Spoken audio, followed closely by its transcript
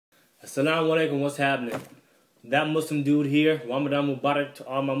Assalamu alaikum, what's happening? That Muslim dude here, Ramadan Mubarak to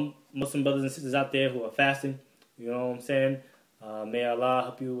all my Muslim brothers and sisters out there who are fasting. You know what I'm saying? May Allah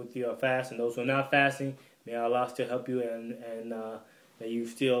help you with your fast, and those who are not fasting, may Allah still help you, and that you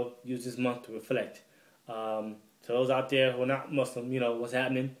still use this month to reflect. To those out there who are not Muslim, you know what's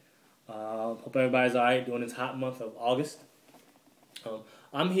happening. Hope everybody's alright during this hot month of August.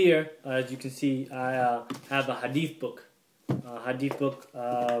 I'm here, as you can see, I have a hadith book.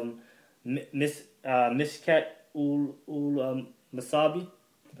 Mishkat ul Masabi,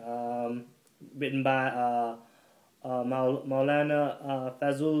 written by Maulana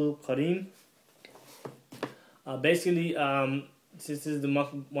Fazul Karim. Basically, this is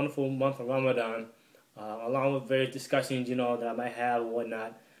the wonderful month of Ramadan, along with various discussions, you know, that I might have or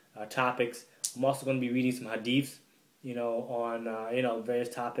whatnot, topics. I'm also going to be reading some hadiths, you know, on you know, various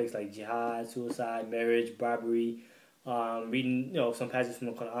topics like jihad, suicide, marriage, bribery. Reading, you know, some passages from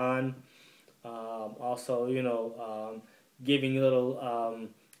the Qur'an. Also, you know, giving little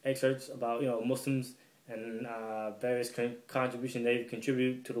excerpts about, you know, Muslims and various contributions they've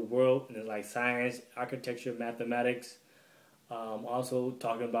contributed to the world, in like science, architecture, mathematics. Also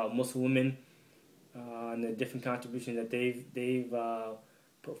talking about Muslim women and the different contributions that they've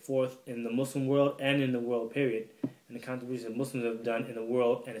put forth in the Muslim world and in the world period, and the contributions that Muslims have done in the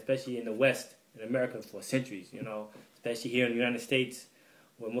world, and especially in the West, in America, for centuries. You know, especially here in the United States,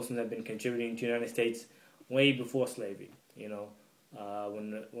 where Muslims have been contributing to the United States way before slavery. You know,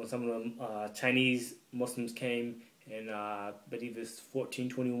 when some of the Chinese Muslims came in, I believe it's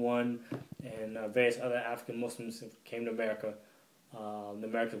 1421, and various other African Muslims came to America.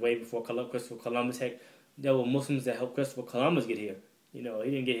 America way before Christopher Columbus. Heck, there were Muslims that helped Christopher Columbus get here. You know, he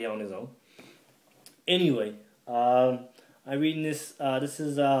didn't get here on his own. Anyway, I'm reading this. This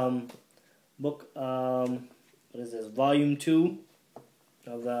is book. What is this? Volume 2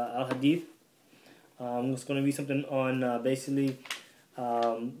 of the Al Hadith. I'm just going to read something on basically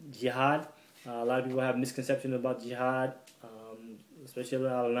jihad. A lot of people have misconceptions about jihad, especially a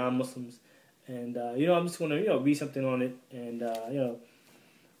lot of non-Muslims. And you know, I'm just going to, you know, read something on it, and you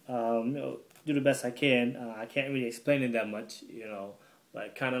know, do the best I can. I can't really explain it that much, you know,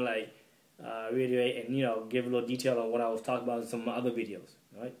 but kind of like reiterate and, you know, give a little detail on what I was talking about in some of my other videos.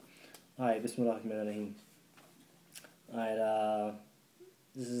 All right, Bismillahirrahmanirrahim. Alright,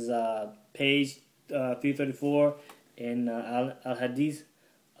 this is page 334 in Al Hadith,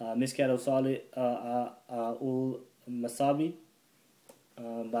 Mishkat ul Masabi,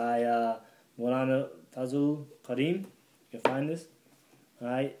 by Maulana Fazul Karim. You can find this.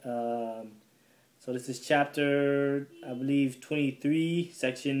 Alright, so this is chapter, I believe, 23,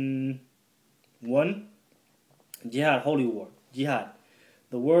 section 1. Jihad, holy war. Jihad.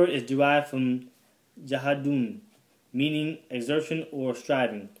 The word is derived from jahadun, meaning exertion or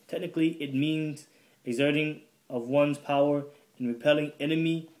striving. Technically, it means exerting of one's power in repelling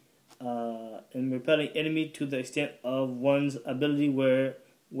enemy, to the extent of one's ability,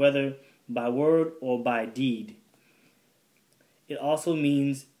 whether by word or by deed. It also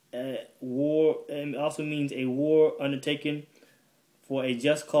means a war. It also means a war undertaken for a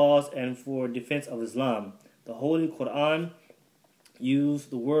just cause and for defense of Islam. The Holy Qur'an use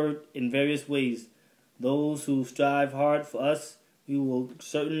the word in various ways. Those who strive hard for us, we will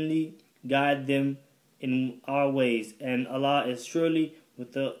certainly guide them in our ways, and Allah is surely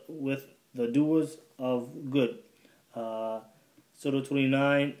with the doers of good. Surah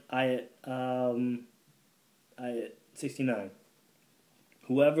 29, ayat 69.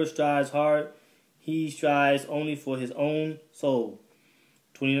 Whoever strives hard, he strives only for his own soul.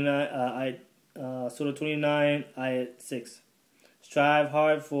 29, Surah 29, ayat 6. Strive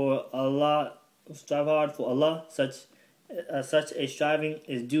hard for Allah. Such a striving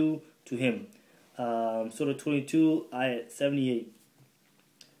is due to Him. Surah 22, ayat 78.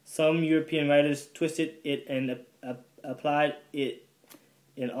 Some European writers twisted it and applied it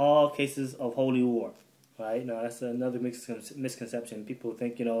in all cases of holy war. Right? Now that's another misconception. People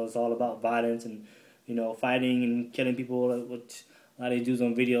think, you know, it's all about violence and, you know, fighting and killing people. Which a lot of these dudes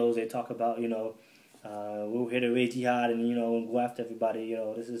on videos, they talk about, you know, we're here to raise jihad and, you know, go after everybody. You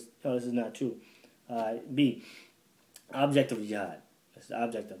know, this is not true. B, object of jihad. That's the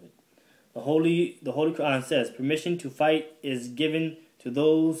object of it. The Holy Qur'an says, permission to fight is given to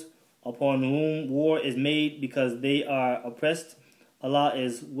those upon whom war is made because they are oppressed. Allah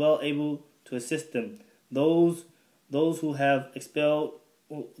is well able to assist them. Those who have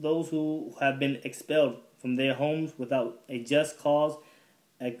been expelled from their homes without a just cause,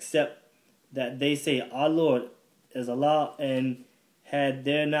 except that they say, our Lord is Allah, and had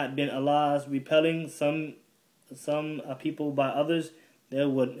there not been Allah's repelling some people by others, there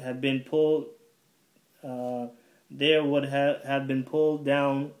would have been pulled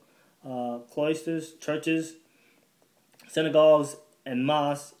down cloisters, churches, synagogues, and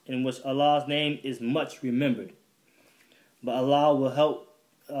mosques in which Allah's name is much remembered. But Allah will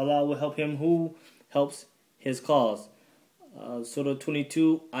help him who helps his cause. Surah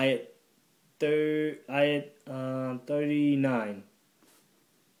 22, ayat 39,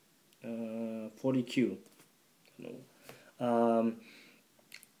 40Q.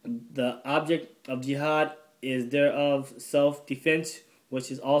 The object of jihad is thereof self-defense,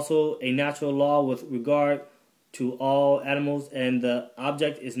 which is also a natural law with regard to all animals, and the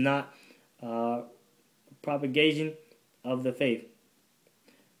object is not propagation of the faith.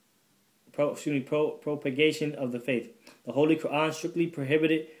 Propagation of the faith. The Holy Qur'an strictly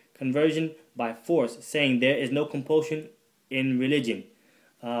prohibited conversion by force, saying there is no compulsion in religion.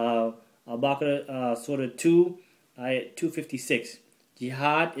 Al-Baqarah, Surah 2, Ayat 256.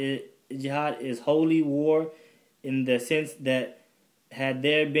 Jihad is holy war in the sense that had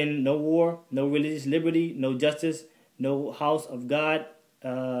there been no war, no religious liberty, no justice, no house of God,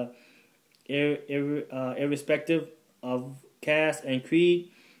 irrespective of caste and creed,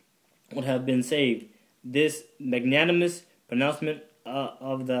 would have been saved. This magnanimous pronouncement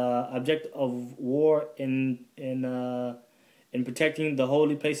of the object of war in protecting the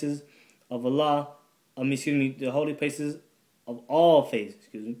holy places of Allah, the holy places of all faiths,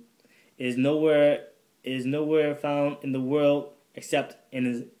 is nowhere found in the world except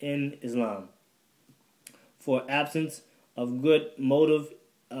in Islam. For absence of good motive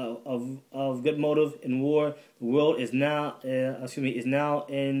of good motive in war, the world is now in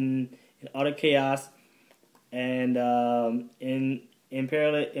utter chaos, and in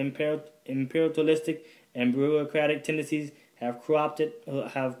imperialistic and bureaucratic tendencies have cropped it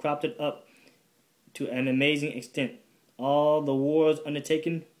up to an amazing extent. All the wars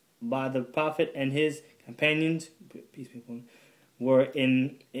undertaken by the Prophet and his companions, peace be upon him, were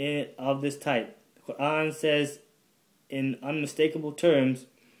of this type. The Qur'an says in unmistakable terms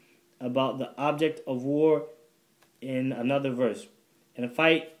about the object of war in another verse: and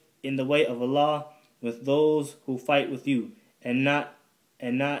fight in the way of Allah with those who fight with you, and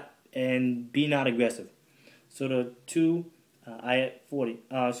be not aggressive. Surah 2, ayat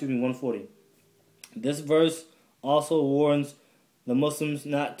 140. This verse also warns the Muslims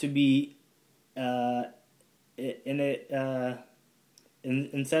not to be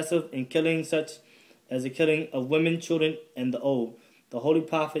incessive in killing, such as the killing of women, children, and the old. The Holy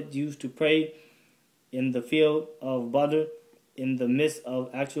Prophet used to pray in the field of Badr in the midst of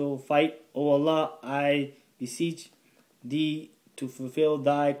actual fight: O Allah, I beseech thee to fulfill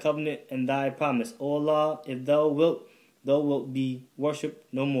thy covenant and thy promise. O Allah, if thou wilt be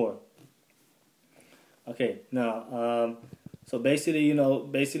worshipped no more. Okay, now, so basically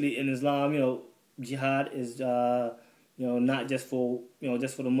in Islam, jihad is, not just for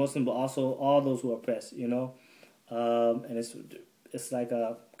the Muslim, but also all those who are oppressed, and it's like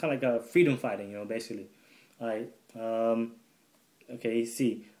a kind of like a freedom fighting, basically. All right. Okay.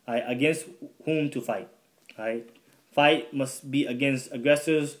 See. All right. Against whom to fight? All right. Fight must be against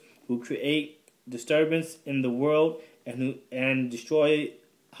aggressors who create disturbance in the world and destroy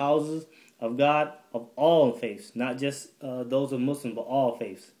houses of God of all faiths, not just those of Muslims, but all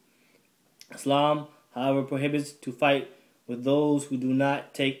faiths. Islam, however, prohibits to fight with those who do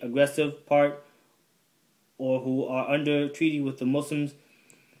not take aggressive part or who are under treaty with the Muslims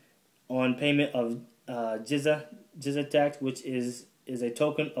on payment of jizya tax, which is a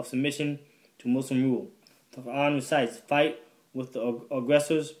token of submission to Muslim rule. The Quran recites, fight with the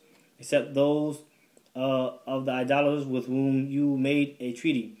aggressors, except those of the idolaters with whom you made a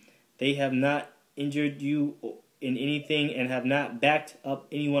treaty. They have not injured you in anything and have not backed up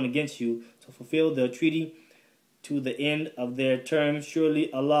anyone against you, so fulfill the treaty to the end of their term.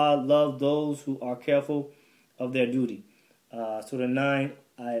 Surely Allah loves those who are careful of their duty. Surah 9,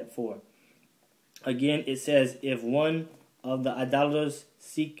 Ayat 4. Again, it says, if one of the idolaters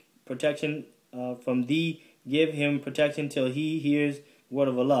seek protection from thee, give him protection till he hears the word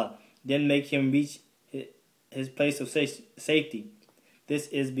of Allah. Then make him reach his place of safety. This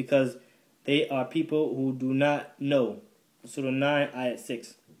is because they are people who do not know. Surah 9, Ayat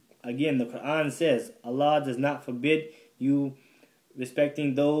 6. Again, the Quran says, Allah does not forbid you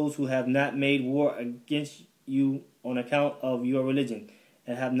respecting those who have not made war against you on account of your religion,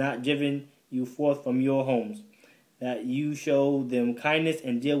 and have not driven you forth from your homes, that you show them kindness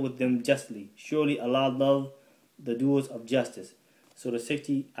and deal with them justly. Surely Allah loves the doers of justice. Surah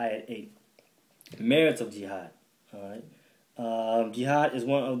 60, Ayat 8. Merits of Jihad. All right. Jihad is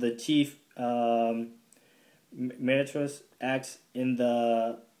one of the chief meritorious acts in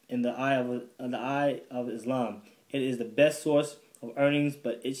the eye of Islam. It is the best source of earnings,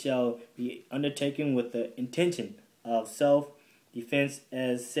 but it shall be undertaken with the intention of self-defense,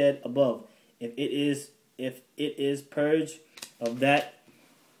 as said above. If it is purged of that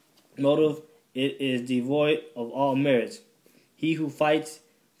motive, it is devoid of all merits. He who fights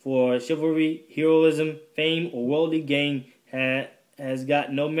for chivalry, heroism, fame, or worldly gain has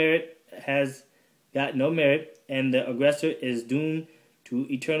got no merit, and the aggressor is doomed to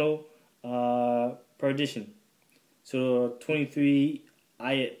eternal perdition. Surah 23,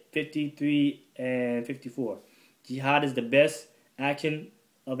 ayat 53 and 54. Jihad is the best action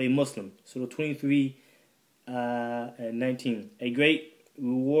of a Muslim. Surah 23 and 19. A great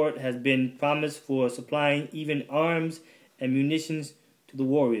reward has been promised for supplying even arms and munitions to the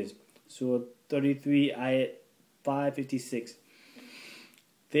warriors. Surah 33, ayat 556.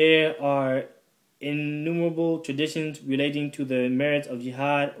 There are innumerable traditions relating to the merits of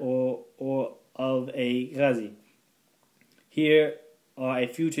jihad or of a ghazi. Here are a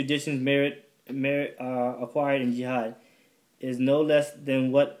few traditions merit acquired in jihad. Is no less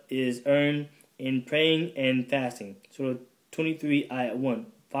than what is earned in praying and fasting. Surah 23, ayat 1.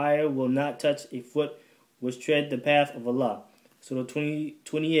 Fire will not touch a foot which tread the path of Allah. Surah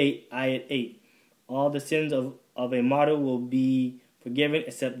 28, ayat 8. All the sins of a martyr will be forgiven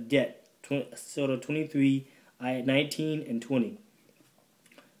except debt. Surah 23, ayat 19 and 20.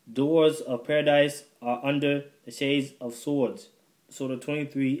 Doors of paradise are under the shades of swords. Surah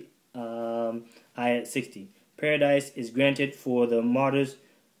 23, ayat 60. Paradise is granted for the martyrs.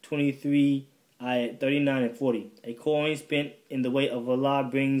 23, ayat 39 and 40. A coin spent in the way of Allah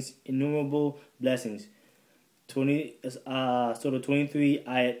brings innumerable blessings. Surah 23,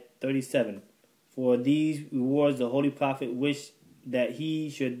 ayat 37. For these rewards the Holy Prophet wished that he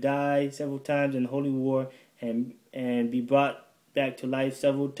should die several times in holy war and be brought back to life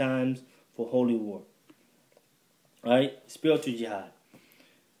several times for holy war. Alright, spiritual jihad.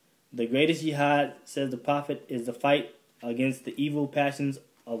 The greatest jihad, says the Prophet, is the fight against the evil passions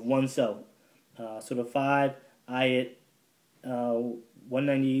of oneself. Surah 5, ayat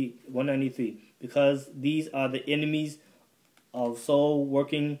 193. Because these are the enemies of soul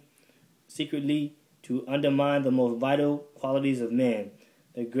working secretly to undermine the most vital qualities of man.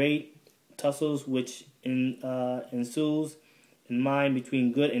 The great tussles which ensues in mind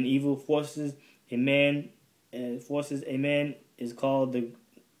between good and evil forces a man is called the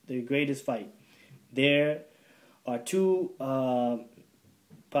greatest fight. There are two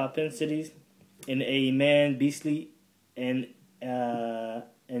propensities in a man: beastly and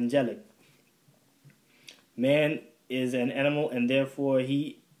angelic. Man is an animal, and therefore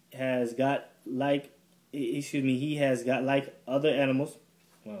he has got like other animals,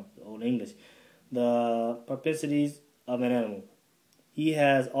 well, the Old English, the propensities of an animal. He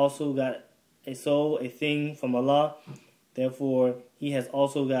has also got a soul, a thing from Allah. Therefore, he has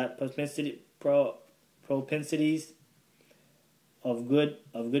also got propensities of good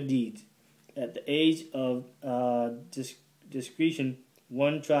deeds. At the age of discretion,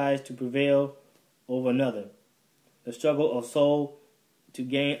 one tries to prevail over another. The struggle of soul to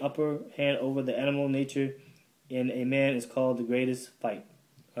gain upper hand over the animal nature in a man is called the greatest fight.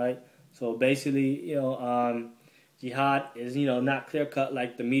 Right? So basically, jihad is not clear cut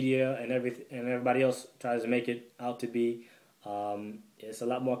like the media and everybody else tries to make it out to be. It's a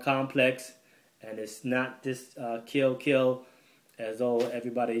lot more complex, and it's not just kill as though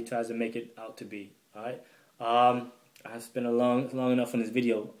everybody tries to make it out to be. All right. I've spent long enough on this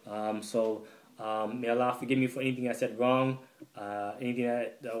video. May Allah forgive me for anything I said wrong. Anything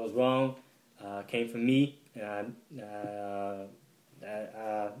that was wrong came from me. If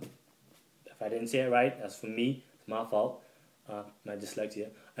I didn't say it right, that's from me. It's my fault. My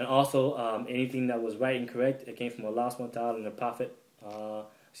dyslexia. And also, anything that was right and correct, it came from Allah subhanahu wa ta'ala and the Prophet,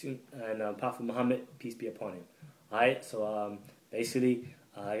 Prophet Muhammad, peace be upon him. Alright, so basically,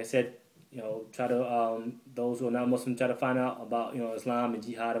 like I said, try to, those who are not Muslim, try to find out about, Islam and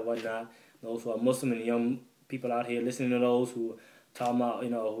jihad and whatnot. Those who are Muslim and young people out here listening to those who talking about,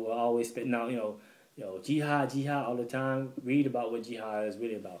 who are always spitting out, jihad all the time. Read about what jihad is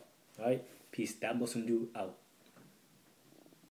really about. Alright? Peace. That Muslim dude out.